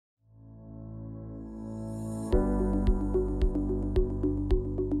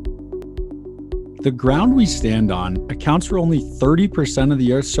The ground we stand on accounts for only 30% of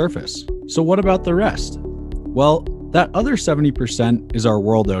the Earth's surface. So what about the rest? Well, that other 70% is our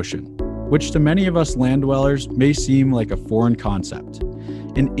world ocean, which to many of us land dwellers may seem like a foreign concept.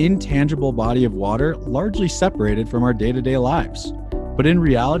 An intangible body of water largely separated from our day-to-day lives. But in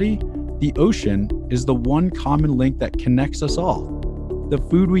reality, the ocean is the one common link that connects us all. The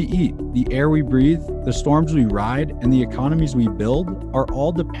food we eat, the air we breathe, the storms we ride, and the economies we build are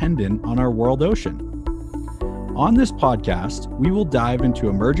all dependent on our world ocean. On this podcast, we will dive into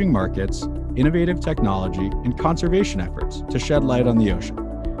emerging markets, innovative technology, and conservation efforts to shed light on the ocean,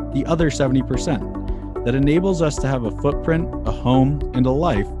 the other 70%, that enables us to have a footprint, a home, and a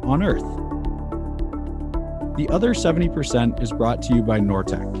life on Earth. The other 70% is brought to you by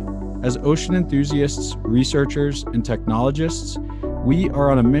Nortec. As ocean enthusiasts, researchers, and technologists, we are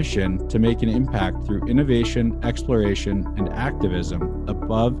on a mission to make an impact through innovation, exploration, and activism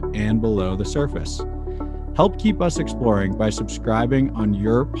above and below the surface. Help keep us exploring by subscribing on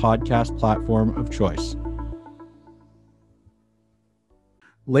your podcast platform of choice.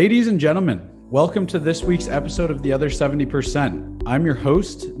 Ladies and gentlemen, welcome to this week's episode of The Other 70%. I'm your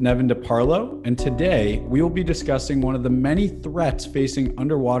host, Nevin DeParlo, and today we will be discussing one of the many threats facing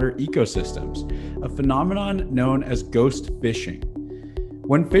underwater ecosystems, a phenomenon known as ghost fishing.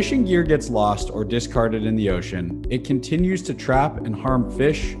 When fishing gear gets lost or discarded in the ocean, it continues to trap and harm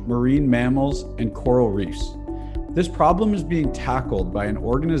fish, marine mammals, and coral reefs. This problem is being tackled by an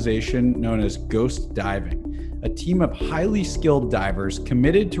organization known as Ghost Diving, a team of highly skilled divers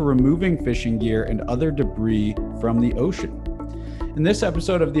committed to removing fishing gear and other debris from the ocean. In this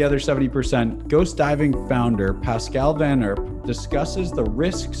episode of The Other 70%, Ghost Diving founder Pascal van Erp discusses the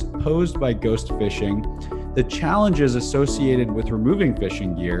risks posed by ghost fishing, the challenges associated with removing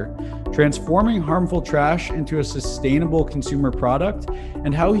fishing gear, transforming harmful trash into a sustainable consumer product,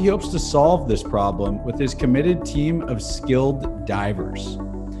 and how he hopes to solve this problem with his committed team of skilled divers.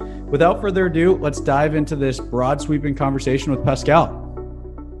 Without further ado, let's dive into this broad sweeping conversation with Pascal.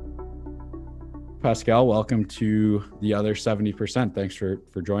 Pascal, welcome to The Other 70%. Thanks for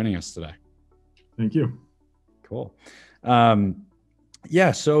joining us today. Thank you. Cool. So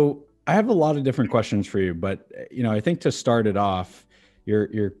I have a lot of different questions for you, but I think to start it off,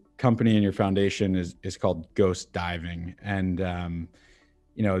 your company and your foundation is called Ghost Diving, and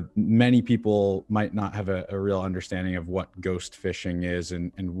many people might not have a real understanding of what ghost fishing is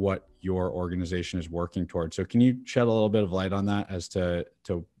and what your organization is working towards. So can you shed a little bit of light on that as to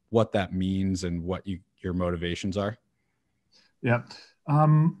what that means and what your motivations are? Yeah.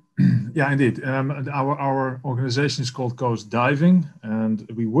 Yeah, indeed. Our organization is called Ghost Diving, and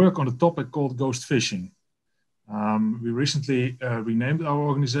we work on a topic called ghost fishing. We recently renamed our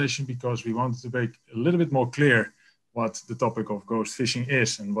organization because we wanted to make a little bit more clear what the topic of ghost fishing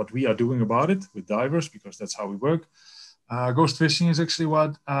is and what we are doing about it with divers, because that's how we work. Ghost fishing is actually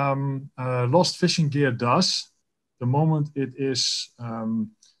what lost fishing gear does the moment it is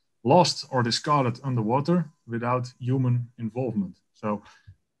lost or discarded underwater without human involvement. So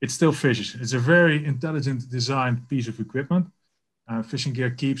it still fishes. It's a very intelligent designed piece of equipment. Fishing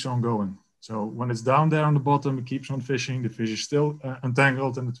gear keeps on going. So when it's down there on the bottom, it keeps on fishing. The fish is still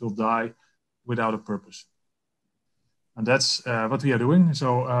entangled and it will die without a purpose. And that's what we are doing.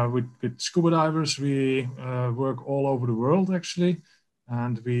 So with scuba divers, we work all over the world actually,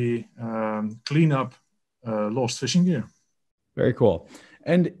 and we clean up lost fishing gear. Very cool.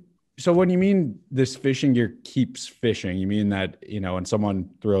 And so when you mean this fishing gear keeps fishing, you mean that, when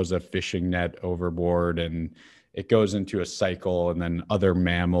someone throws a fishing net overboard and it goes into a cycle and then other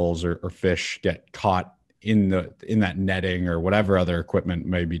mammals or fish get caught in that netting or whatever other equipment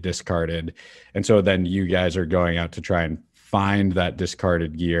may be discarded. And so then you guys are going out to try and find that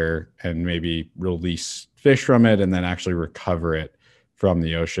discarded gear and maybe release fish from it and then actually recover it from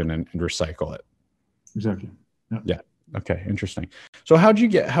the ocean and recycle it. Exactly. Yeah. Okay. Interesting. So how'd you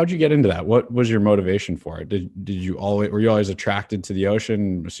get into that? What was your motivation for it? Were you always attracted to the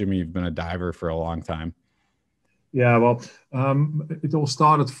ocean? Assuming you've been a diver for a long time. Yeah, well, it all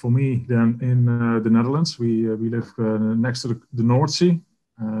started for me then in the Netherlands. We live next to the North Sea.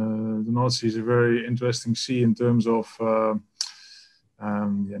 The North Sea is a very interesting sea in terms of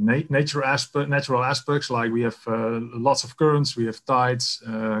natural aspects. Like we have lots of currents, we have tides,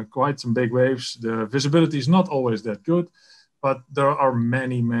 quite some big waves. The visibility is not always that good, but there are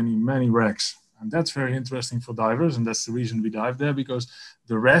many, many, many wrecks. And that's very interesting for divers, and that's the reason we dive there, because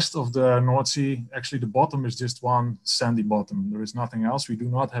the rest of the North Sea, actually the bottom is just one sandy bottom. There is nothing else. We do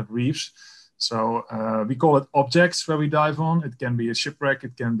not have reefs. So we call it objects where we dive on. It can be a shipwreck.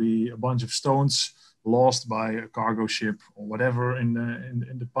 It can be a bunch of stones lost by a cargo ship or whatever in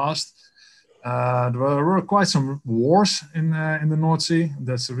the past. There were quite some wars in the North Sea.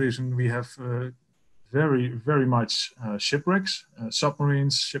 That's the reason we have very much shipwrecks,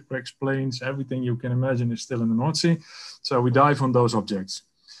 submarines, shipwrecks, planes, everything you can imagine is still in the North Sea. So we dive on those objects.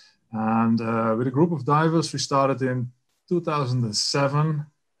 And with a group of divers, we started in 2007,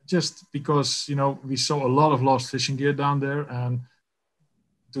 just because, you know, we saw a lot of lost fishing gear down there. And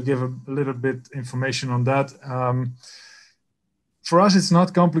to give a little bit information on that, for us, it's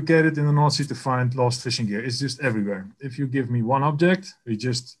not complicated in the North Sea to find lost fishing gear. It's just everywhere. If you give me one object, we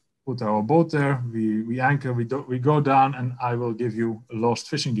just put our boat there, we anchor, we go down, and I will give you lost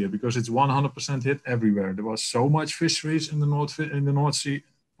fishing gear, because it's 100% hit everywhere. There was so much fisheries in the North Sea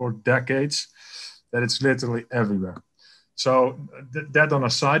for decades that it's literally everywhere. So that on a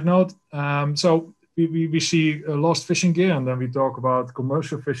side note. So we see lost fishing gear, and then we talk about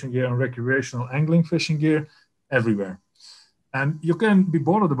commercial fishing gear and recreational angling fishing gear everywhere. And you can be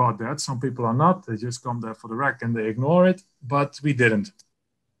bothered about that. Some people are not. They just come there for the wreck and they ignore it. But we didn't.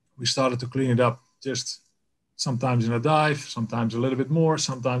 We started to clean it up, just sometimes in a dive, sometimes a little bit more.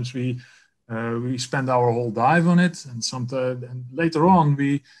 Sometimes we spend our whole dive on it. And later on,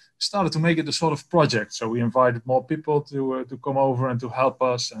 we started to make it a sort of project. So we invited more people to come over and to help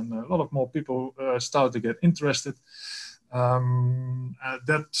us. And a lot of more people started to get interested. At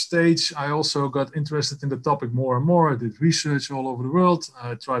that stage, I also got interested in the topic more and more. I did research all over the world.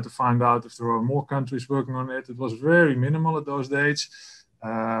 I tried to find out if there were more countries working on it. It was very minimal at those days.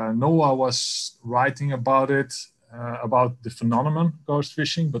 Noah was writing about it, about the phenomenon ghost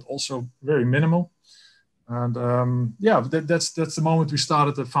fishing, but also very minimal. And that's the moment we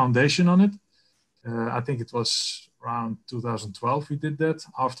started the foundation on it. I think it was around 2012 we did that,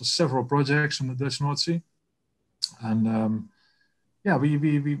 after several projects on the Dutch North Sea. And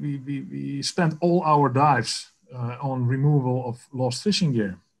we spent all our dives on removal of lost fishing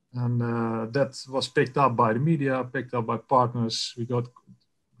gear. And that was picked up by the media, picked up by partners. We got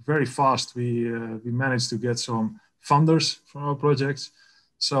very fast. We managed to get some funders for our projects.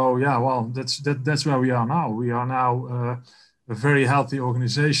 So yeah, well, that's where we are now. We are now a very healthy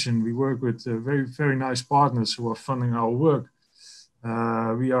organization. We work with very nice partners who are funding our work.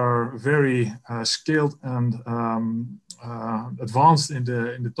 We are very skilled and advanced in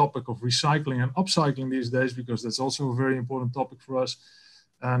the topic of recycling and upcycling these days, because that's also a very important topic for us.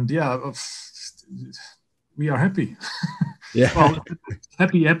 And yeah, we are happy. Yeah. Well,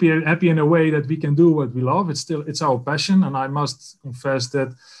 happy in a way that we can do what we love. It's our passion, and I must confess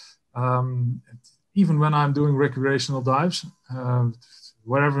that even when I'm doing recreational dives,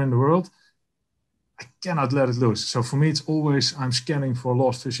 wherever in the world, I cannot let it loose. So for me, it's always I'm scanning for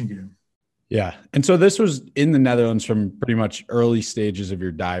lost fishing gear. Yeah. And so this was in the Netherlands from pretty much early stages of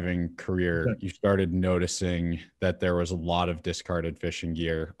your diving career. Yeah. You started noticing that there was a lot of discarded fishing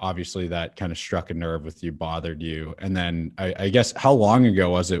gear. Obviously, that kind of struck a nerve with you, bothered you. And then I guess, how long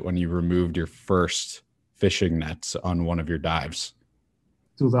ago was it when you removed your first fishing nets on one of your dives?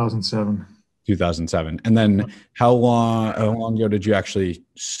 2007. 2007. And then how long ago did you actually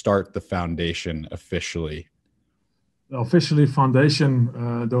start the foundation officially? Officially,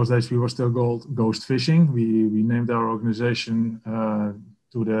 foundation, those days we were still called Ghost Fishing. We named our organization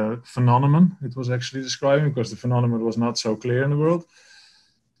to the phenomenon it was actually describing, because the phenomenon was not so clear in the world.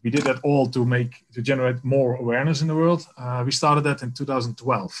 We did that all to generate more awareness in the world. We started that in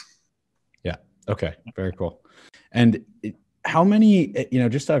 2012. Yeah. Okay. Very cool. And how many,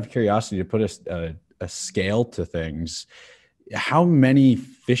 just out of curiosity, to put a scale to things, how many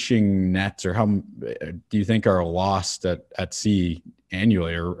fishing nets, or how do you think are lost at sea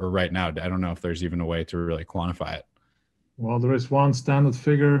annually, or right now? I don't know if there's even a way to really quantify it. Well, there is one standard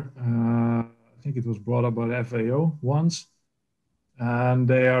figure. I think it was brought up by the FAO once, and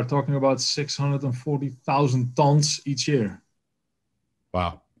they are talking about 640,000 tons each year.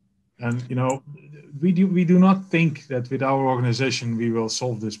 Wow. And we do not think that with our organization we will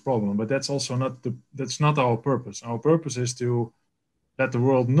solve this problem, but that's also not our purpose. Our purpose is to let the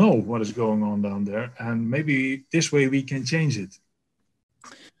world know what is going on down there, and maybe this way we can change it.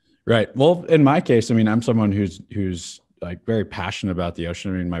 Right. Well, in my case, I mean, I'm someone who's like very passionate about the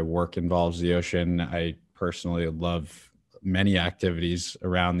ocean. I mean, my work involves the ocean. I personally love many activities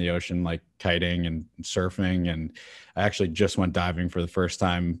around the ocean, like kiting and surfing. And I actually just went diving for the first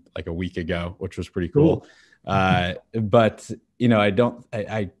time like a week ago, which was pretty cool. But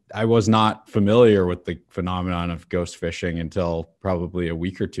I was not familiar with the phenomenon of ghost fishing until probably a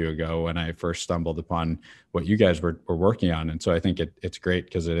week or two ago, when I first stumbled upon what you guys were working on. And so I think it's great,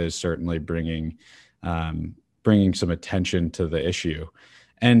 because it is certainly bringing some attention to the issue.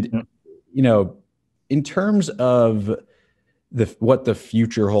 And, in terms of what the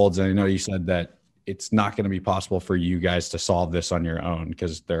future holds. And I know you said that it's not going to be possible for you guys to solve this on your own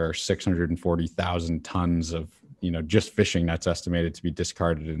because there are 640,000 tons of, just fishing nets estimated to be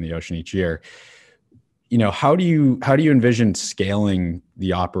discarded in the ocean each year. How do you envision scaling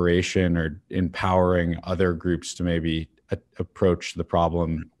the operation or empowering other groups to maybe approach the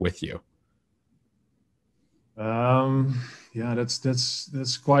problem with you? Yeah,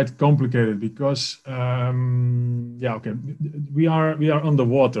 that's quite complicated because okay, we are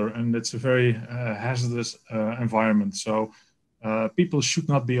underwater and it's a very hazardous environment. So people should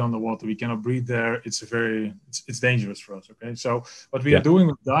not be underwater. We cannot breathe there. It's dangerous for us. Okay, so what we are doing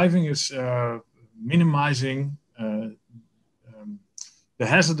with diving is minimizing the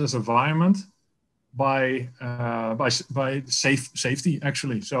hazardous environment by safety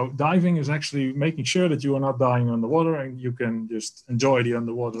actually. So diving is actually making sure that you are not dying underwater and you can just enjoy the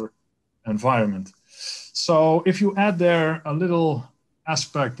underwater environment. So if you add there a little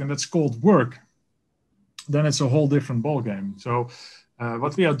aspect and that's called work, then it's a whole different ball game. So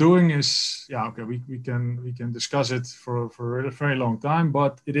what we are doing is, we can discuss it for a very long time,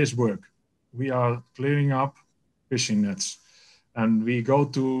 but it is work. We are clearing up fishing nets and we go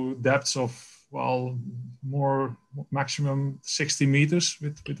to depths of, more maximum 60 meters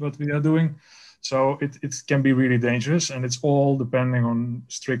with what we are doing. So it can be really dangerous and it's all depending on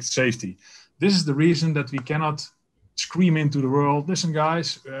strict safety. This is the reason that we cannot scream into the world, listen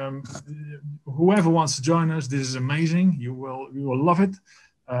guys, whoever wants to join us, this is amazing. You will love it.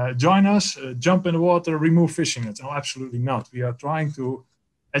 Join us, jump in the water, remove fishing nets. No, absolutely not. We are trying to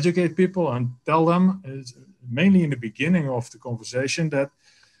educate people and tell them, mainly in the beginning of the conversation, that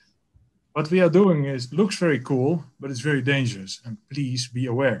what we are doing looks very cool, but it's very dangerous. And please be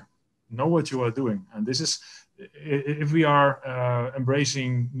aware. Know what you are doing. And this is, if we are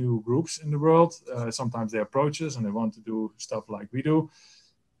embracing new groups in the world, sometimes they approach us and they want to do stuff like we do.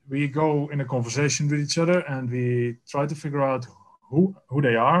 We go in a conversation with each other and we try to figure out who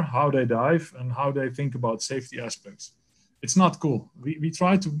they are, how they dive, and how they think about safety aspects. It's not cool. We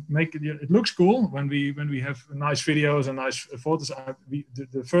try to make it. It looks cool when we have nice videos and nice photos.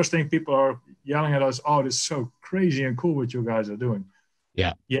 The first thing people are yelling at us, "Oh, this is so crazy and cool what you guys are doing."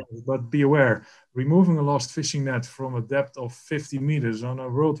 Yeah. But be aware, removing a lost fishing net from a depth of 50 meters on a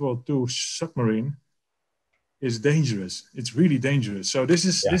World War II submarine is dangerous. It's really dangerous. So this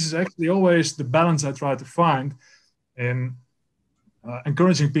is actually always the balance I try to find in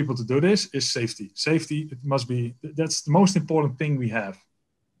encouraging people to do this is safety. Safety, it must be, that's the most important thing we have.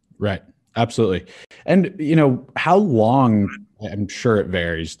 Right. Absolutely. And, how long, I'm sure it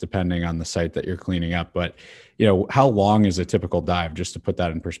varies depending on the site that you're cleaning up, but, how long is a typical dive, just to put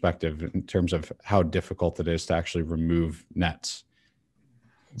that in perspective in terms of how difficult it is to actually remove nets?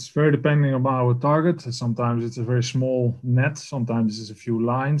 It's very depending on our target. Sometimes it's a very small net. Sometimes it's a few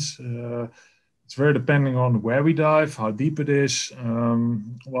lines. It's very depending on where we dive, how deep it is.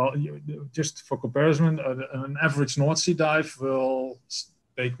 Just for comparison, an average North Sea dive will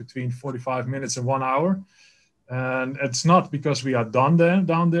take between 45 minutes and 1 hour. And it's not because we are down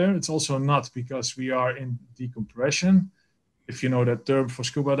there. It's also not because we are in decompression, if you know that term for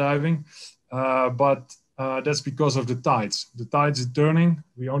scuba diving. But that's because of the tides. The tides are turning.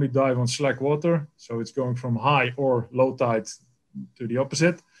 We only dive on slack water. So it's going from high or low tide to the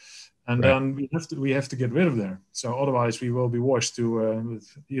opposite. And then we have to get rid of there. So otherwise we will be washed to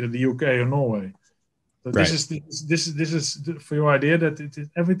either the UK or Norway. So this is for your idea that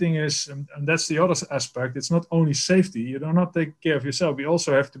everything is, and that's the other aspect. It's not only safety. You do not take care of yourself. We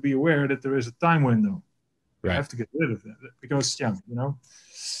also have to be aware that there is a time window. We have to get rid of it because,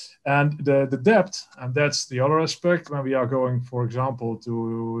 and the depth, and that's the other aspect when we are going, for example,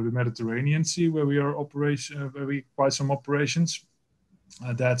 to the Mediterranean Sea, where we are quite some operations.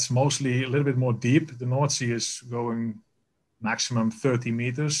 That's mostly a little bit more deep. The North Sea is going maximum 30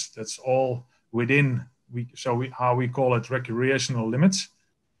 meters. That's all within how we call it recreational limits.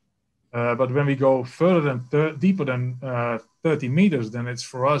 But when we go further than deeper than 30 meters, then it's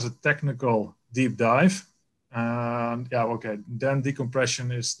for us a technical deep dive. Then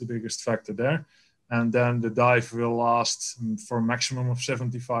decompression is the biggest factor there. And then the dive will last for a maximum of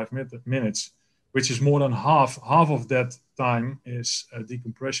 75 minutes, which is more than half of that time is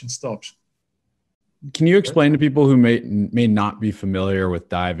decompression stops. Can you explain to people who may not be familiar with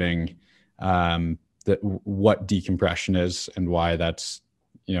diving what decompression is and why that's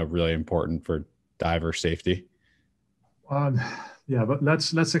really important for diver safety? But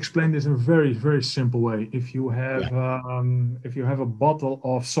let's explain this in a very, very simple way. If you have a bottle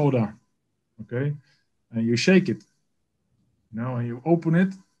of soda, okay, and you shake it, and you open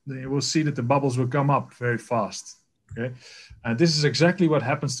it, then you will see that the bubbles will come up very fast. Okay, and this is exactly what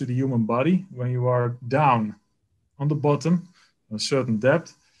happens to the human body when you are down on the bottom, a certain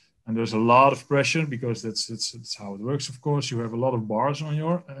depth, and there's a lot of pressure because that's how it works. Of course, you have a lot of bars on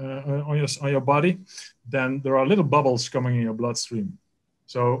your body. Then there are little bubbles coming in your bloodstream.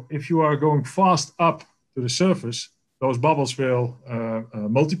 So if you are going fast up to the surface, those bubbles will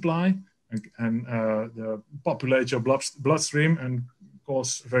multiply and populate your bloodstream and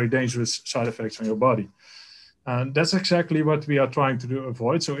cause very dangerous side effects on your body. And that's exactly what we are trying to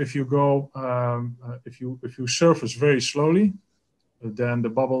avoid. So if you go, if you surface very slowly, then the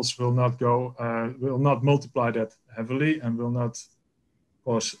bubbles will not multiply that heavily and will not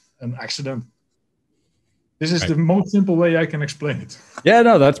cause an accident. This is Right. the most simple way I can explain it. Yeah,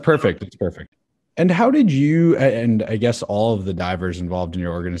 no, that's perfect. It's perfect. And how did you, and I guess all of the divers involved in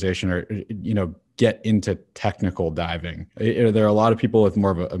your organization are, get into technical diving? Are there a lot of people with more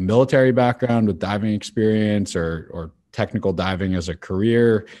of a military background with diving experience or technical diving as a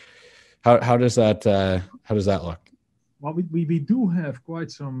career? How does that look? Well, we do have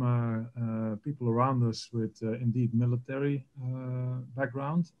quite some people around us with indeed military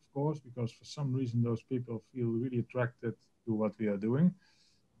background, of course, because for some reason those people feel really attracted to what we are doing.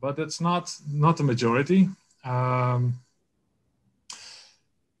 But that's not the majority.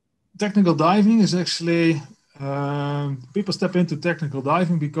 Technical diving is actually people step into technical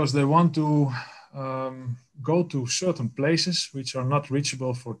diving because they want to go to certain places which are not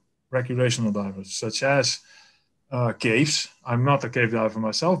reachable for recreational divers, such as caves. I'm not a cave diver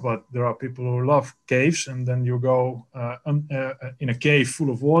myself, but there are people who love caves, and then you go in a cave full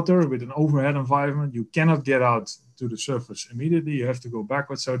of water with an overhead environment. You cannot get out to the surface immediately. You have to go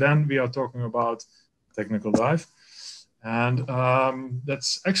backwards. So then we are talking about technical dive. And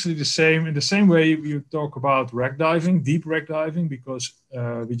that's actually the same, in the same way you talk about wreck diving, deep wreck diving, because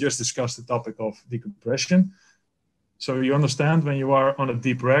we just discussed the topic of decompression. So you understand when you are on a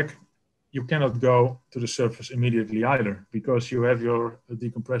deep wreck, you cannot go to the surface immediately either, because you have your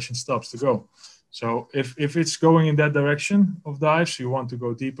decompression stops to go. So if it's going in that direction of dives, you want to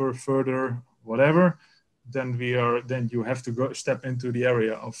go deeper, further, whatever, then you have to step into the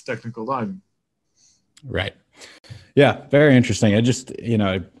area of technical diving. Right. Yeah. Very interesting. I just,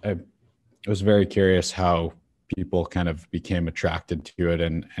 I was very curious how people kind of became attracted to it.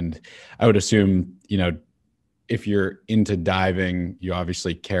 And I would assume, if you're into diving, you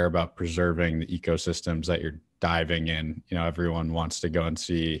obviously care about preserving the ecosystems that you're diving in. Everyone wants to go and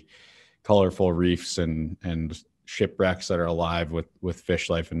see colorful reefs and shipwrecks that are alive with fish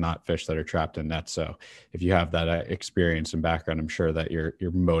life and not fish that are trapped in nets. So if you have that experience and background, I'm sure that you're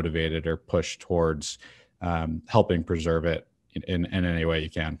motivated or pushed towards helping preserve it in any way you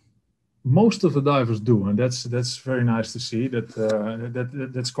can. Most of the divers do, and that's very nice to see.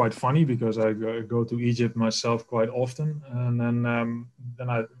 That's quite funny because I go to Egypt myself quite often, and then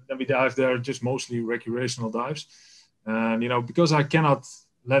we dive there, just mostly recreational dives. And because I cannot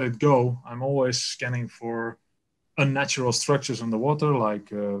let it go, I'm always scanning for unnatural structures on the water,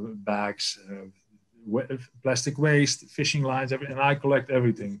 like bags, plastic waste, fishing lines, and I collect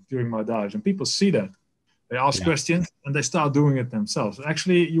everything during my dives, and people see that. They ask questions and they start doing it themselves.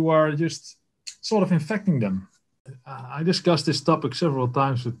 Actually, you are just sort of infecting them. I discussed this topic several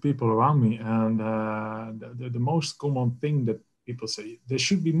times with people around me, and the most common thing that people say, there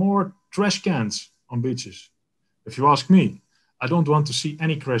should be more trash cans on beaches. If you ask me, I don't want to see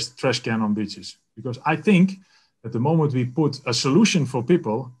any trash can on beaches, because I think that the moment we put a solution for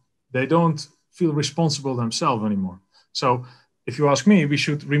people, they don't feel responsible themselves anymore. So if you ask me, we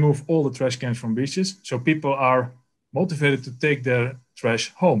should remove all the trash cans from beaches so people are motivated to take their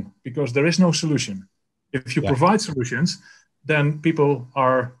trash home, because there is no solution. If you provide solutions, then people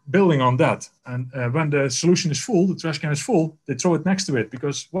are building on that. And when the solution is full, the trash can is full, they throw it next to it,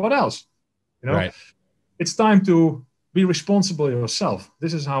 because what else? Right. It's time to be responsible yourself.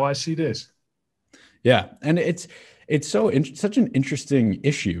 This is how I see this. Yeah. And it's such an interesting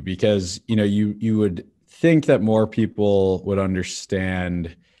issue, because, you would think that more people would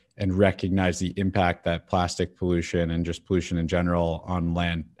understand and recognize the impact that plastic pollution and just pollution in general on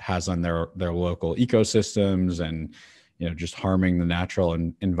land has on their local ecosystems and, just harming the natural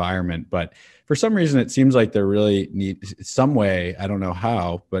environment. But for some reason, it seems like there really needs some way, I don't know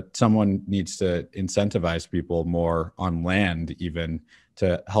how, but someone needs to incentivize people more on land, even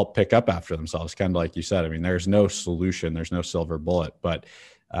to help pick up after themselves. Kind of like you said, I mean, there's no solution, there's no silver bullet, but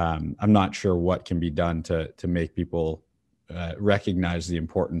I'm not sure what can be done to make people recognize the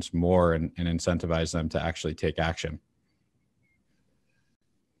importance more and incentivize them to actually take action.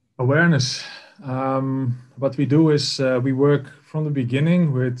 Awareness. What we do is we work from the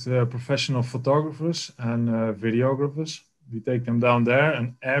beginning with professional photographers and videographers. We take them down there,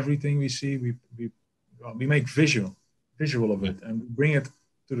 and everything we see, we make visual of Yeah. it, and bring it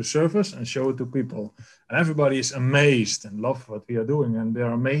to the surface and show it to people. And everybody is amazed and love what we are doing, and they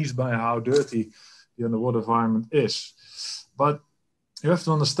are amazed by how dirty the underwater environment is. But you have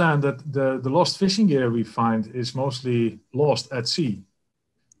to understand that the lost fishing gear we find is mostly lost at sea.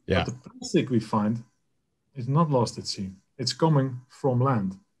 Yeah. But the plastic we find is not lost at sea. It's coming from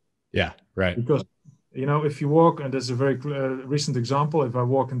land. Yeah. Right. Because, you know, if you walk, and there's a very recent example, if I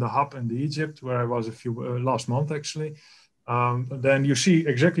walk in the hub in Egypt, where I was last month actually, then you see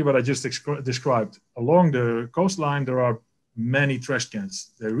exactly what I just described. Along the coastline, there are many trash cans.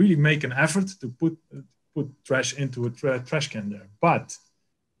 They really make an effort to put trash into a trash can there. But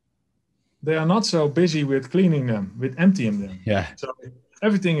they are not so busy with cleaning them, with emptying them. Yeah. So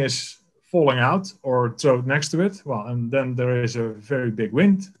everything is falling out or thrown next to it. Well, and then there is a very big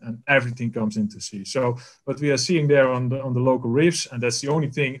wind and everything comes into sea. So what we are seeing there on the local reefs, and that's the only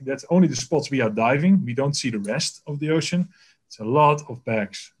thing, that's only the spots we are diving. We don't see the rest of the ocean. It's a lot of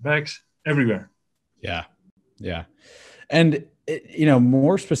bags everywhere. Yeah. Yeah. And, you know,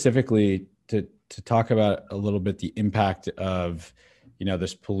 more specifically to talk about a little bit the impact of, you know,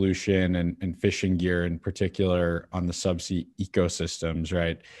 this pollution and fishing gear in particular on the subsea ecosystems,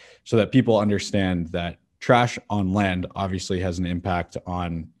 right? So that people understand that trash on land obviously has an impact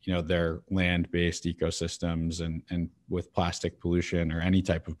on, you know, their land-based ecosystems and with plastic pollution or any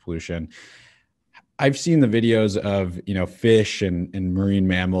type of pollution. I've seen the videos of, you know, fish and marine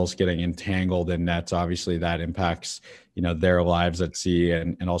mammals getting entangled in nets. Obviously that impacts, you know, their lives at sea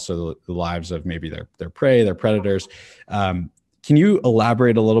and also the lives of maybe their prey, their predators. Can you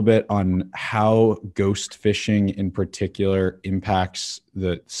elaborate a little bit on how ghost fishing in particular impacts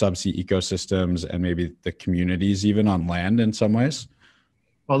the subsea ecosystems and maybe the communities even on land in some ways?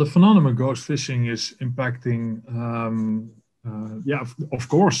 Well, the phenomenon ghost fishing is impacting, of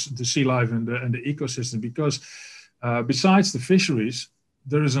course, the sea life and the ecosystem, because besides the fisheries,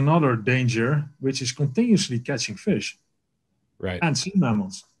 there is another danger, which is continuously catching fish, right, and sea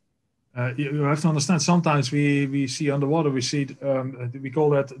mammals. You have to understand. Sometimes we see underwater. We see we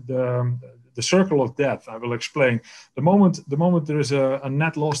call that the circle of death. I will explain. The moment there is a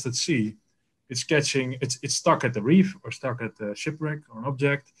net lost at sea, it's stuck at the reef or stuck at the shipwreck or an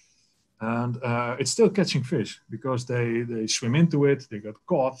object, and it's still catching fish because they swim into it. They get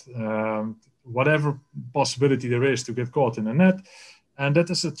caught. Whatever possibility there is to get caught in a net, and that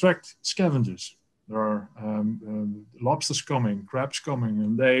has attract scavengers. There are lobsters coming, crabs coming,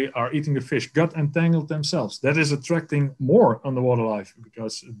 and they are eating the fish, got entangled themselves. That is attracting more underwater life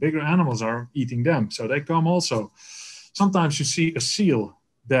because bigger animals are eating them. So they come also. Sometimes you see a seal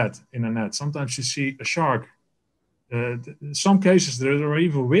dead in a net. Sometimes you see a shark. In some cases, there are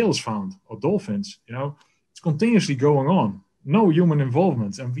even whales found or dolphins. You know, it's continuously going on. No human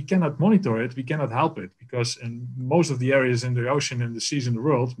involvement, and we cannot monitor it. We cannot help it because in most of the areas in the ocean and the seas in the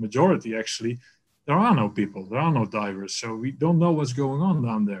world, majority actually, there are no people, there are no divers, so we don't know what's going on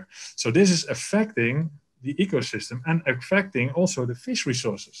down there. So this is affecting the ecosystem and affecting also the fish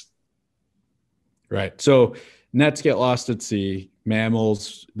resources. Right. So nets get lost at sea,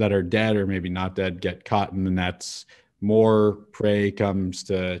 mammals that are dead or maybe not dead get caught in the nets. More prey comes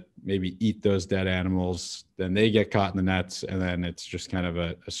to maybe eat those dead animals, then they get caught in the nets, and then it's just kind of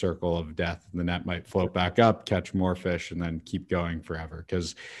a circle of death. The net might float back up, catch more fish, and then keep going forever.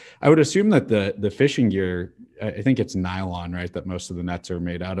 Because I would assume that the fishing gear, I think it's nylon, right, that most of the nets are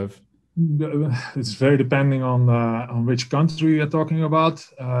made out of? It's very depending on which country we are talking about.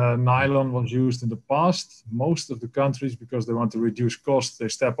 Nylon was used in the past. Most of the countries, because they want to reduce cost, they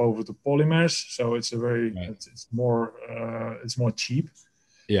step over to polymers. So it's it's more cheap.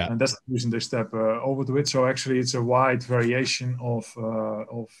 Yeah, and that's the reason they step over to it. So actually, it's a wide variation of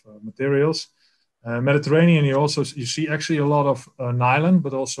materials. Mediterranean, you see actually a lot of nylon,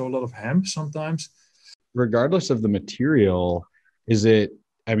 but also a lot of hemp sometimes. Regardless of the material, is it?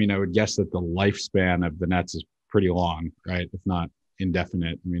 I mean, I would guess that the lifespan of the nets is pretty long, right? If not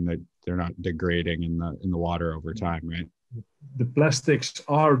indefinite. I mean, they're not degrading in the water over time, right? The plastics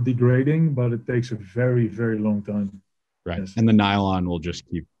are degrading, but it takes a very, very long time. Right. Yes. And the nylon will just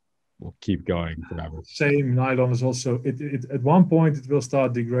keep going forever. Same nylon is also it at one point it will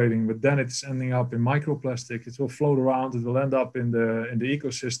start degrading, but then it's ending up in microplastic. It will float around, it will end up in the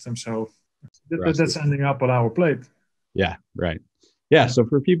ecosystem. So that's ending up on our plate. Yeah, right. Yeah. So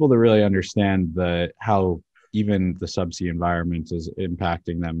for people to really understand how even the subsea environment is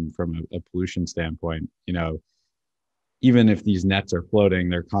impacting them from a pollution standpoint, you know, even if these nets are floating,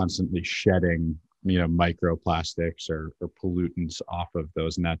 they're constantly shedding, microplastics or pollutants off of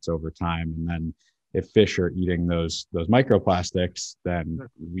those nets over time. And then if fish are eating those microplastics, then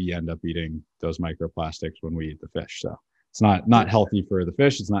we end up eating those microplastics when we eat the fish. So it's not healthy for the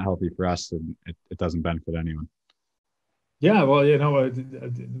fish. It's not healthy for us, and it doesn't benefit anyone. Yeah, well,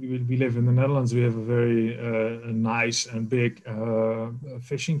 we live in the Netherlands. We have a very nice and big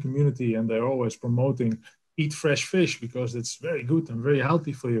fishing community, and they're always promoting eat fresh fish because it's very good and very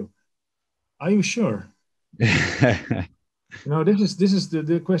healthy for you. Are you sure? This is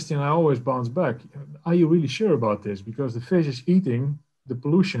the question I always bounce back. Are you really sure about this? Because the fish is eating the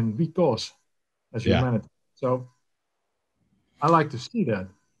pollution we cause as humanity. So I like to see that.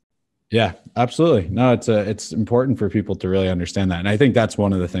 Yeah, absolutely. No, it's important for people to really understand that. And I think that's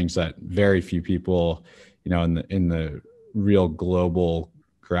one of the things that very few people, in the real global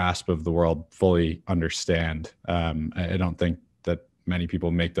grasp of the world fully understand. I don't think that many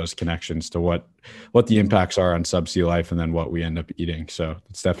people make those connections to what the impacts are on subsea life and then what we end up eating. So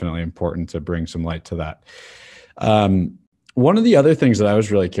it's definitely important to bring some light to that. One of the other things that I was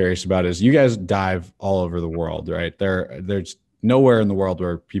really curious about is you guys dive all over the world, right? There's nowhere in the world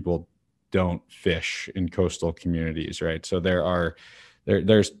where people don't fish in coastal communities, right? So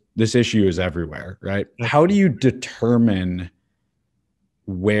there's this issue is everywhere, right? How do you determine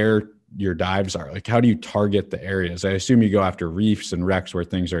where your dives are? Like, how do you target the areas? I assume you go after reefs and wrecks where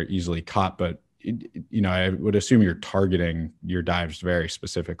things are easily caught, but I would assume you're targeting your dives very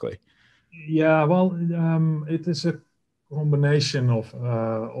specifically. Yeah, well, it is a combination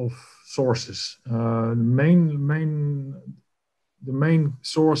of sources. The main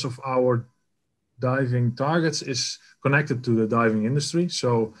source of our diving targets is connected to the diving industry.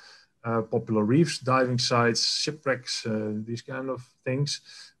 So popular reefs, diving sites, shipwrecks, these kind of things.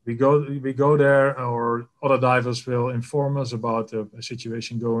 We go there, or other divers will inform us about a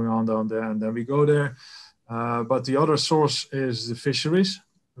situation going on down there, and then we go there. But the other source is the fisheries.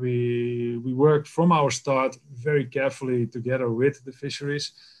 We worked from our start very carefully together with the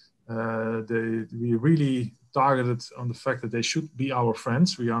fisheries. We really targeted on the fact that they should be our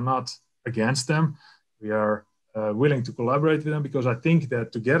friends. We are not against them. We are willing to collaborate with them because I think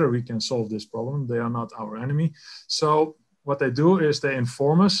that together we can solve this problem. They are not our enemy. So what they do is they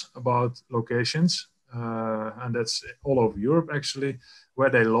inform us about locations, and that's all over Europe actually, where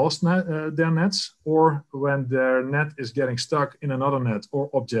they lost their nets, or when their net is getting stuck in another net or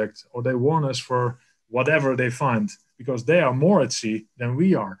object, or they warn us for whatever they find, because they are more at sea than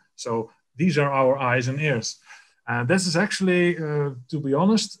we are. So these are our eyes and ears. And this is actually, to be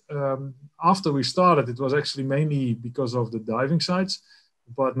honest, after we started, it was actually mainly because of the diving sites,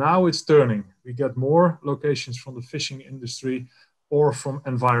 but now it's turning. We get more locations from the fishing industry or from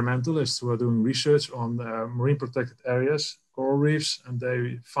environmentalists who are doing research on marine protected areas, coral reefs, and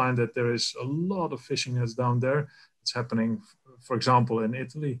they find that there is a lot of fishing nets down there. It's happening, for example, in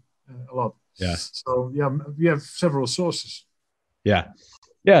Italy, a lot. Yeah. So yeah, we have several sources. Yeah.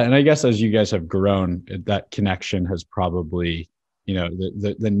 Yeah. And I guess as you guys have grown, that connection has probably,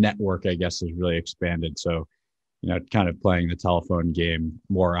 the network, I guess, has really expanded. So, kind of playing the telephone game,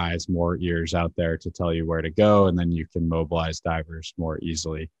 more eyes, more ears out there to tell you where to go, and then you can mobilize divers more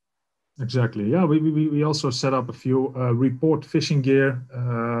easily. Exactly. Yeah, we also set up a few report fishing gear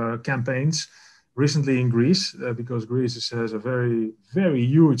campaigns recently in Greece, because Greece has a very, very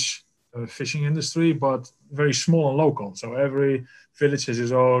huge fishing industry, but very small and local. So every village has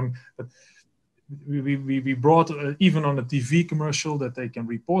its own. But we brought even on a TV commercial that they can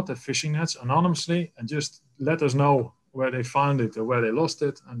report their fishing nets anonymously and just let us know where they found it or where they lost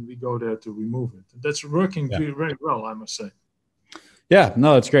it, and we go there to remove it. That's working very well, I must say. Yeah,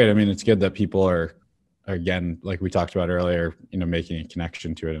 no, that's great. I mean, it's good that people are, again, like we talked about earlier, making a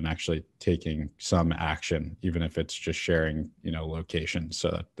connection to it and actually taking some action, even if it's just sharing, locations.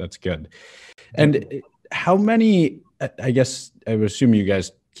 So that's good. And how many, I guess, I would assume you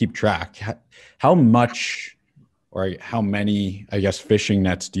guys keep track, how much or how many, I guess, fishing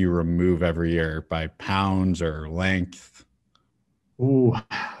nets do you remove every year by pounds or length? Oh,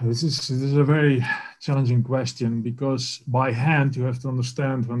 this is a very challenging question, because by hand, you have to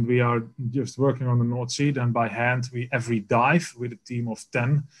understand, when we are just working on the North Sea, then by hand, every dive with a team of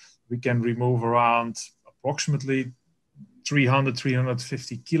 10, we can remove around approximately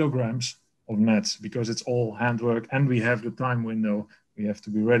 350 kilograms of nets, because it's all handwork and we have the time window we have to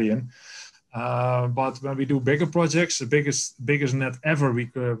be ready in. But when we do bigger projects, the biggest net ever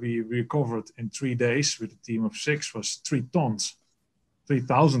we recovered in 3 days with a team of 6 was 3 tons,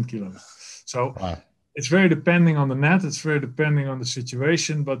 3,000 kilos. So wow. It's very depending on the net. It's very depending on the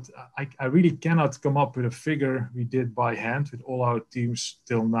situation, but I really cannot come up with a figure we did by hand with all our teams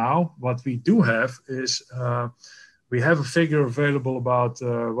till now. What we do have is we have a figure available about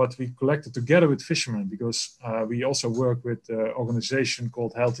what we collected together with fishermen, because we also work with an organization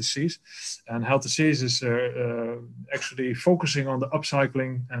called Healthy Seas. And Healthy Seas is actually focusing on the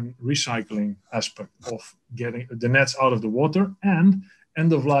upcycling and recycling aspect of getting the nets out of the water and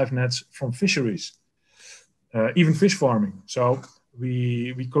end-of-life nets from fisheries. Even fish farming. So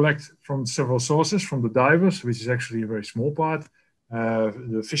we collect from several sources, from the divers, which is actually a very small part,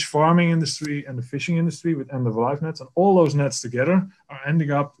 the fish farming industry and the fishing industry with end-of-life nets, and all those nets together are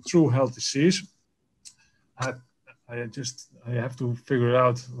ending up through Healthy Seas. I have to figure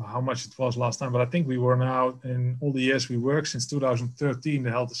out how much it was last time, but I think we were now, in all the years we work, since 2013,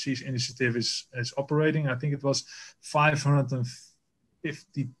 the Healthy Seas initiative is operating. I think it was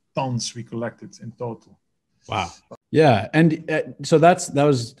 550 tons we collected in total. Wow. Yeah. And so that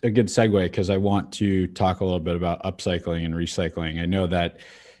was a good segue, because I want to talk a little bit about upcycling and recycling. I know that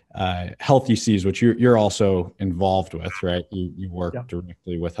Healthy Seas, which you're also involved with, right? You work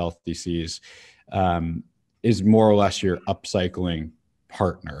directly with Healthy Seas, is more or less your upcycling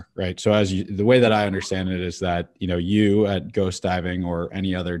partner, right? So the way that I understand it is that, you at Ghost Diving or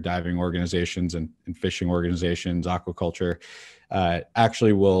any other diving organizations and fishing organizations, aquaculture,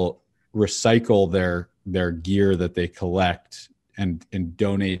 actually will recycle their gear that they collect and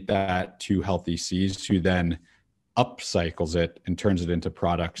donate that to Healthy Seas, who then upcycles it and turns it into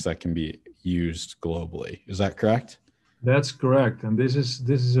products that can be used globally. Is that correct? That's correct. And this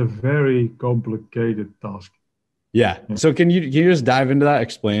is a very complicated task. Yeah. So can you just dive into that?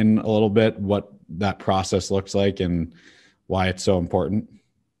 Explain a little bit what that process looks like and why it's so important?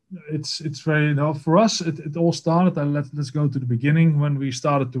 It's very, for us, it all started, and let's go to the beginning, when we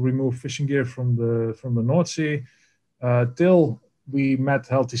started to remove fishing gear from the North Sea, till we met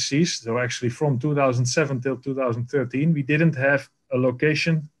Healthy Seas. So actually from 2007 till 2013, we didn't have a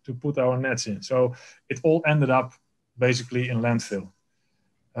location to put our nets in. So it all ended up basically in landfill.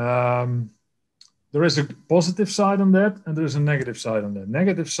 There is a positive side on that, and there's a negative side on that.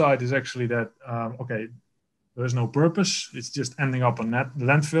 Negative side is actually that, there is no purpose. It's just ending up on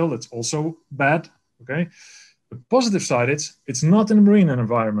landfill. That's also bad. Okay. The positive side, it's not in a marine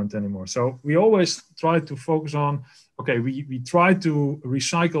environment anymore. So we always try to focus on, we try to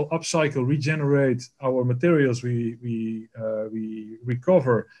recycle, upcycle, regenerate our materials. We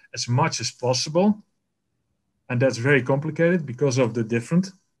recover as much as possible. And that's very complicated because of the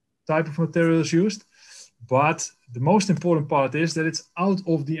different type of materials used. But the most important part is that it's out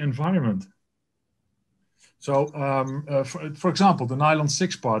of the environment. So, for example, the nylon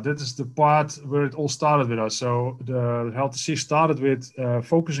 6 part, that is the part where it all started with us. So the Healthy Seas started with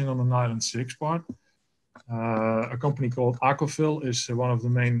focusing on the nylon 6 part. A company called Aquafil is one of the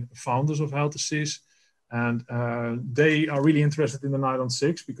main founders of Healthy Seas. And they are really interested in the nylon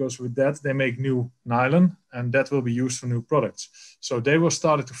 6, because with that, they make new nylon, and that will be used for new products. So they will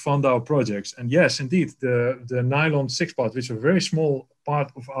start to fund our projects. And yes, indeed, the nylon 6 part, which is a very small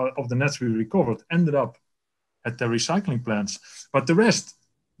part of the nets we recovered, ended up at the recycling plants, but the rest,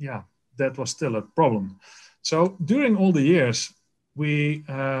 that was still a problem. So during all the years, we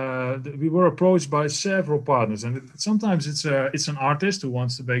were approached by several partners, and sometimes it's an artist who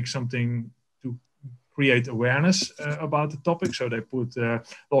wants to make something to create awareness about the topic. So they put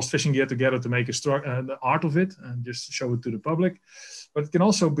lost fishing gear together to make the art of it and just show it to the public. But it can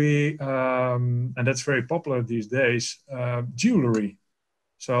also be, and that's very popular these days, jewelry.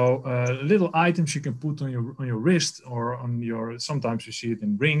 So little items you can put on your wrist or on your. Sometimes you see it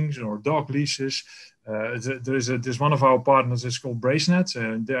in rings or dog leashes. There's one of our partners is called Bracenet.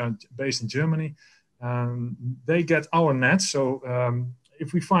 They're based in Germany. They get our nets. So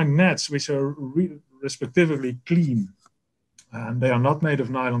if we find nets which are respectively clean and they are not made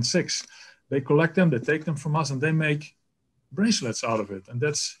of nylon 6, they collect them. They take them from us and they make bracelets out of it. And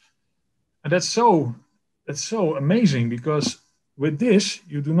that's so amazing, because with this,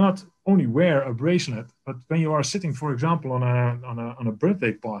 you do not only wear a bracelet, but when you are sitting, for example, on a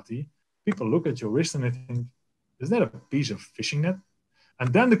birthday party, people look at your wrist and they think, is that a piece of fishing net?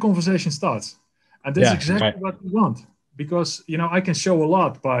 And then the conversation starts. And that's exactly what we want. Because, I can show a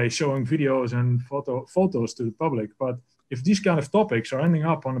lot by showing videos and photos to the public. But if these kind of topics are ending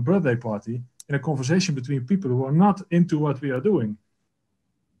up on a birthday party in a conversation between people who are not into what we are doing,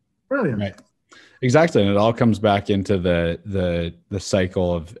 brilliant. Right. Exactly. And it all comes back into the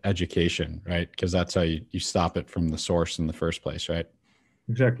cycle of education, right? Because that's how you stop it from the source in the first place, right?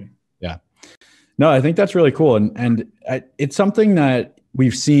 Exactly. Yeah. No, I think that's really cool. And it's something that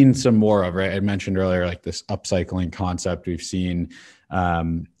we've seen some more of, right? I mentioned earlier, like this upcycling concept. We've seen,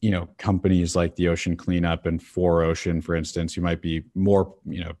 companies like the Ocean Cleanup and 4Ocean, for instance, who might be more,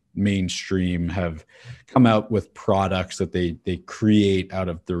 mainstream, have come out with products that they create out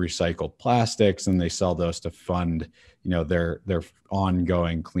of the recycled plastics, and they sell those to fund, their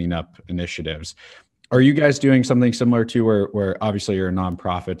ongoing cleanup initiatives. Are you guys doing something similar to where obviously you're a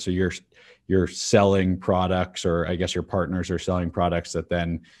nonprofit, so you're selling products, or I guess your partners are selling products that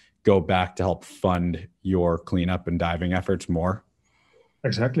then go back to help fund your cleanup and diving efforts more?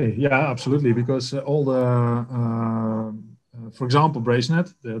 Exactly. Yeah, absolutely. Because all the, for example,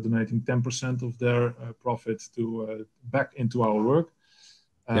 Bracenet, they're donating 10% of their profit to back into our work.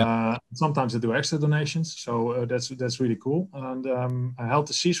 Yeah. Sometimes they do extra donations, so that's really cool. And Health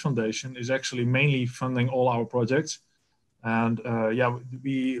Disease Foundation is actually mainly funding all our projects. And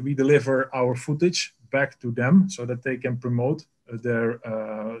we deliver our footage back to them so that they can promote their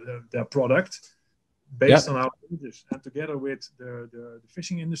product based on our images. And together with the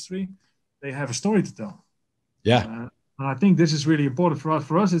fishing industry, they have a story to tell. Yeah. And I think this is really important for us.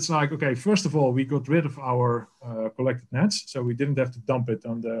 For us, it's like, okay, first of all, we got rid of our collected nets, so we didn't have to dump it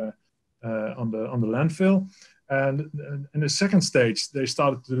on the landfill. And in the second stage, they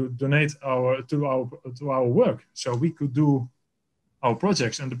started to donate to our work, so we could do our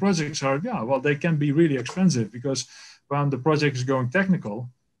projects. And the projects are, they can be really expensive, because when the project is going technical,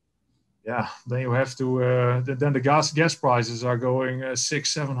 then you have to. Then the gas prices are going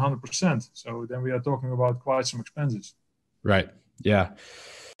 600-700%. So then we are talking about quite some expenses. Right. Yeah.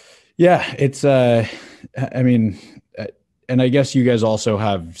 Yeah. It's, and I guess you guys also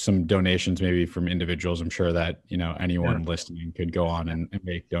have some donations maybe from individuals. I'm sure that, anyone listening could go on and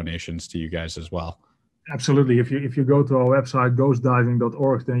make donations to you guys as well. Absolutely. If you go to our website,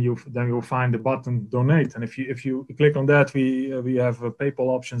 ghostdiving.org, then you'll find the button donate. And if you click on that, we have PayPal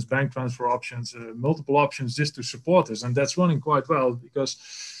options, bank transfer options, multiple options just to support us. And that's running quite well, because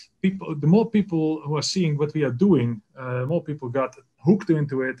the more people who are seeing what we are doing, the more people got hooked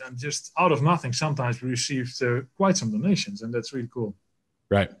into it, and just out of nothing, sometimes we received quite some donations, and that's really cool.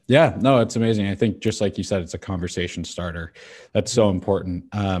 Right. Yeah. No, it's amazing. I think just like you said, it's a conversation starter. That's so important.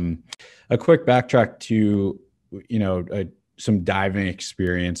 A quick backtrack to, some diving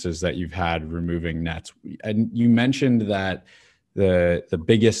experiences that you've had removing nets. And you mentioned that the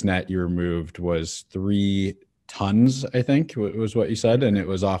biggest net you removed was 3 tons, I think was what you said. And it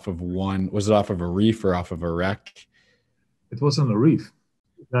was off of was it off of a reef or off of a wreck? It was on a reef.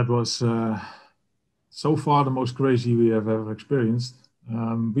 That was so far the most crazy we have ever experienced.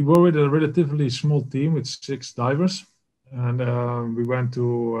 We were with a relatively small team with 6 divers, and we went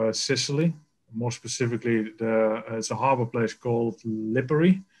to Sicily. More specifically, it's a harbor place called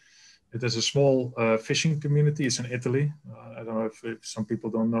Lipari. It is a small fishing community. It's in Italy. I don't know if some people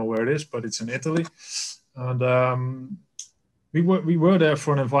don't know where it is, but it's in Italy. And we were there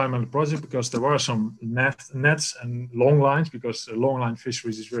for an environmental project, because there were some nets and long lines, because the long line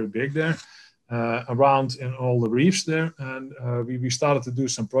fisheries is very big there. Around in all the reefs there, and we started to do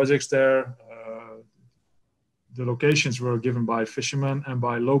some projects there. The locations were given by fishermen and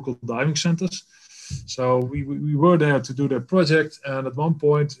by local diving centers. So we were there to do that project, and at one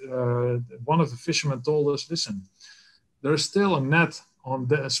point, one of the fishermen told us, listen, there's still a net on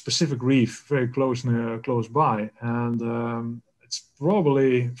the specific reef very close by, and it's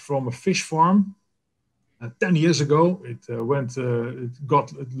probably from a fish farm. 10 years ago, it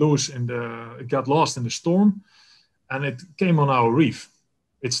got lost in the storm, and it came on our reef.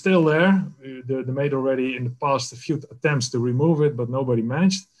 It's still there. They made already in the past a few attempts to remove it, but nobody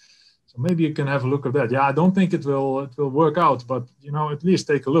managed. So maybe you can have a look at that. Yeah, I don't think it will work out, but at least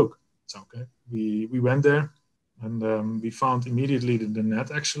take a look. It's okay. We went there, and we found immediately the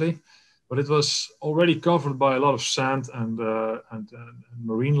net, actually. But it was already covered by a lot of sand and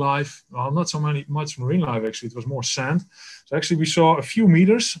marine life. Well, not so much marine life, actually. It was more sand. So actually, we saw a few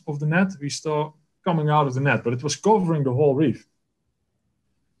meters of the net we saw coming out of the net, but it was covering the whole reef.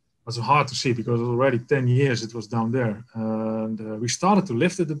 It was hard to see, because already 10 years it was down there. And we started to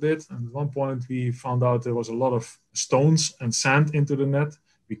lift it a bit. And at one point, we found out there was a lot of stones and sand into the net.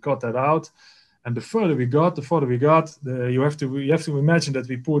 We cut that out. And the further we got, you have to imagine that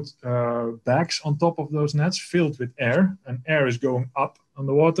we put bags on top of those nets filled with air, and air is going up on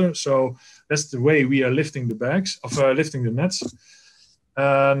the water. So that's the way we are lifting lifting the nets.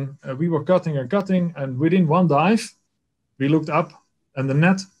 We were cutting and cutting, and within one dive, we looked up, and the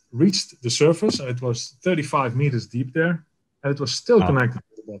net reached the surface, and it was 35 meters deep there, and it was still connected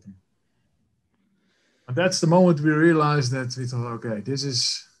to the bottom. And that's the moment we realized that we thought, okay, this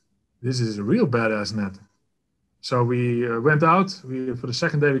is a real badass net. So we went out. For the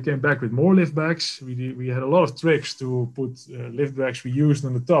second day, we came back with more lift bags. We had a lot of tricks to put lift bags we used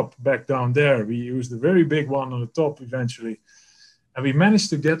on the top back down there. We used a very big one on the top eventually. And we managed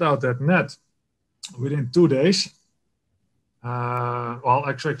to get out that net within 2 days. Well,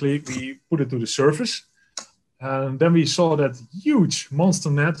 actually, we put it to the surface. And then we saw that huge monster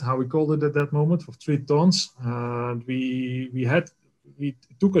net, how we called it at that moment, of 3 tons. And it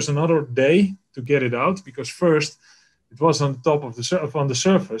took us another day to get it out, because first it was on top of on the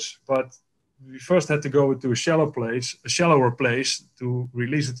surface, but we first had to go to a shallower place to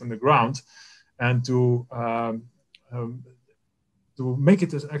release it on the ground, and to make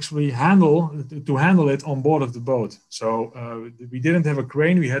it actually handle it on board of the boat. So we didn't have a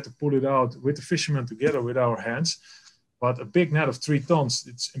crane; we had to pull it out with the fishermen together with our hands. But a big net of 3 tons,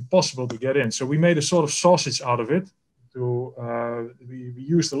 it's impossible to get in. So we made a sort of sausage out of it. We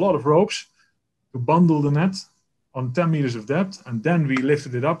used a lot of ropes to bundle the net on 10 meters of depth, and then we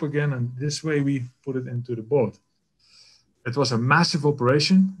lifted it up again, and this way we put it into the boat. It was a massive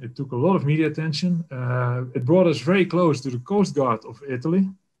operation. It took a lot of media attention. It brought us very close to the Coast Guard of Italy.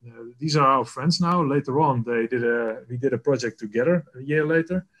 These are our friends now. Later on, we did a project together a year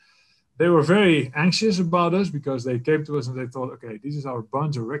later. They were very anxious about us, because they came to us and they thought, okay, this is our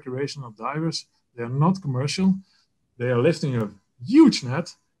bunch of recreational divers. They are not commercial. They are lifting a huge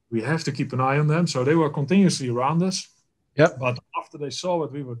net. We have to keep an eye on them. So they were continuously around us. Yep. But after they saw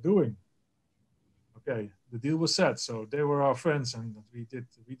what we were doing, okay, the deal was set. So they were our friends, and we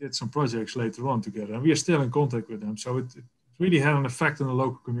did some projects later on together. And we are still in contact with them. So it really had an effect on the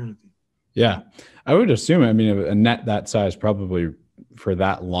local community. Yeah. I would assume, I mean, a net that size, probably for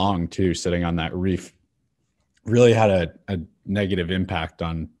that long too, sitting on that reef, really had a negative impact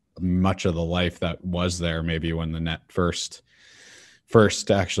on much of the life that was there, maybe when the net first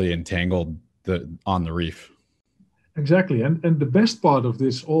actually entangled on the reef. Exactly. And the best part of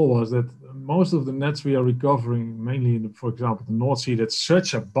this all was that most of the nets we are recovering, mainly in, for example, the North Sea, that's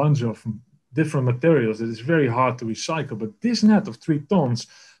such a bunch of different materials that it's very hard to recycle. But this net of 3 tons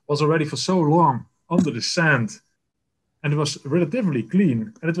was already for so long under the sand, and it was relatively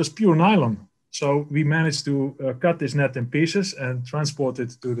clean, and it was pure nylon. So we managed to cut this net in pieces and transport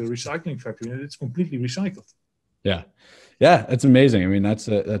it to the recycling factory, and it's completely recycled. Yeah. Yeah. It's amazing. I mean,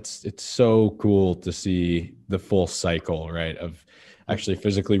 it's so cool to see the full cycle, right? Of actually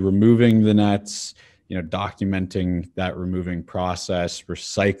physically removing the nets, documenting that removing process,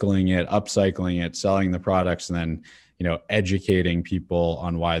 recycling it, upcycling it, selling the products, and then, educating people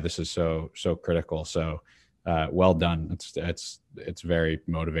on why this is so critical. So well done. It's very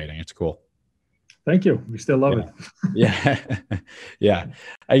motivating. It's cool. Thank you. We still love it. Yeah. Yeah.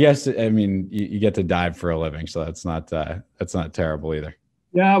 I guess, I mean, you get to dive for a living, so that's not terrible either.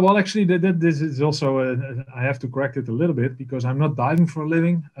 Yeah, well, actually, this is also, I have to correct it a little bit, because I'm not diving for a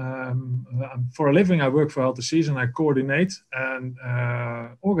living. For a living, I work for Healthy Seas, and I coordinate and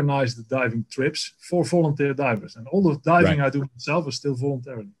organize the diving trips for volunteer divers. And all the diving I do myself is still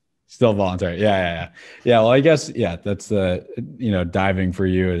voluntarily. Still voluntary. Yeah. Well, I guess, that's the, diving for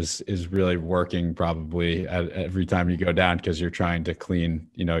you is really working probably every time you go down, because you're trying to clean,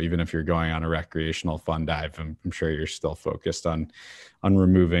 even if you're going on a recreational fun dive, I'm sure you're still focused on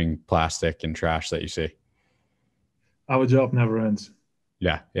removing plastic and trash that you see. Our job never ends.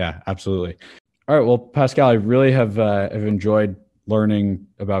 Yeah, absolutely. All right. Well, Pascal, I really have enjoyed learning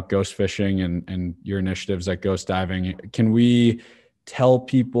about ghost fishing and your initiatives at Ghost Diving. Can we tell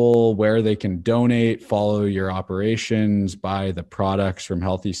people where they can donate, follow your operations, buy the products from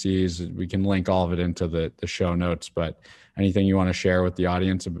Healthy Seas? We can link all of it into the show notes, but anything you want to share with the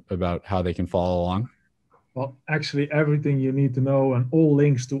audience about how they can follow along? Well, actually, everything you need to know, and all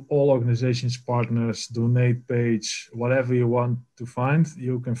links to all organizations, partners, donate page, whatever you want to find,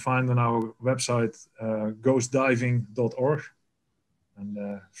 you can find on our website, ghostdiving.org.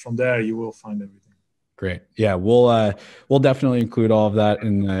 And from there, you will find everything. Great. Yeah, we'll definitely include all of that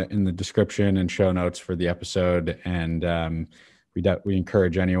in the description and show notes for the episode. And we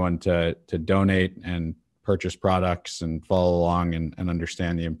encourage anyone to donate and purchase products and follow along and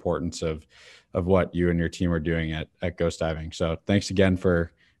understand the importance of what you and your team are doing at Ghost Diving. So thanks again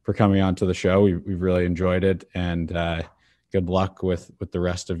for coming on to the show. We've really enjoyed it, and good luck with the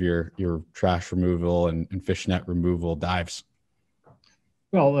rest of your trash removal and fish net removal dives.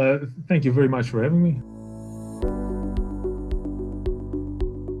 Well, thank you very much for having me.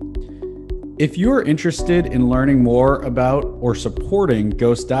 If you're interested in learning more about or supporting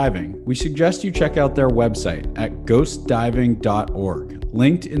Ghost Diving, we suggest you check out their website at ghostdiving.org,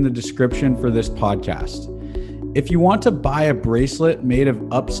 linked in the description for this podcast. If you want to buy a bracelet made of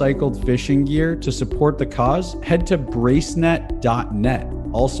upcycled fishing gear to support the cause, head to bracenet.net,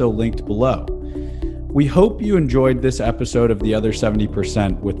 also linked below. We hope you enjoyed this episode of The Other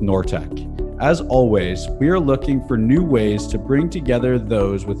 70% with Nortec. As always, we are looking for new ways to bring together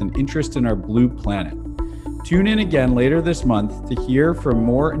those with an interest in our blue planet. Tune in again later this month to hear from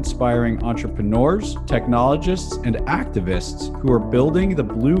more inspiring entrepreneurs, technologists, and activists who are building the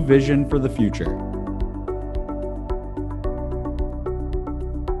blue vision for the future.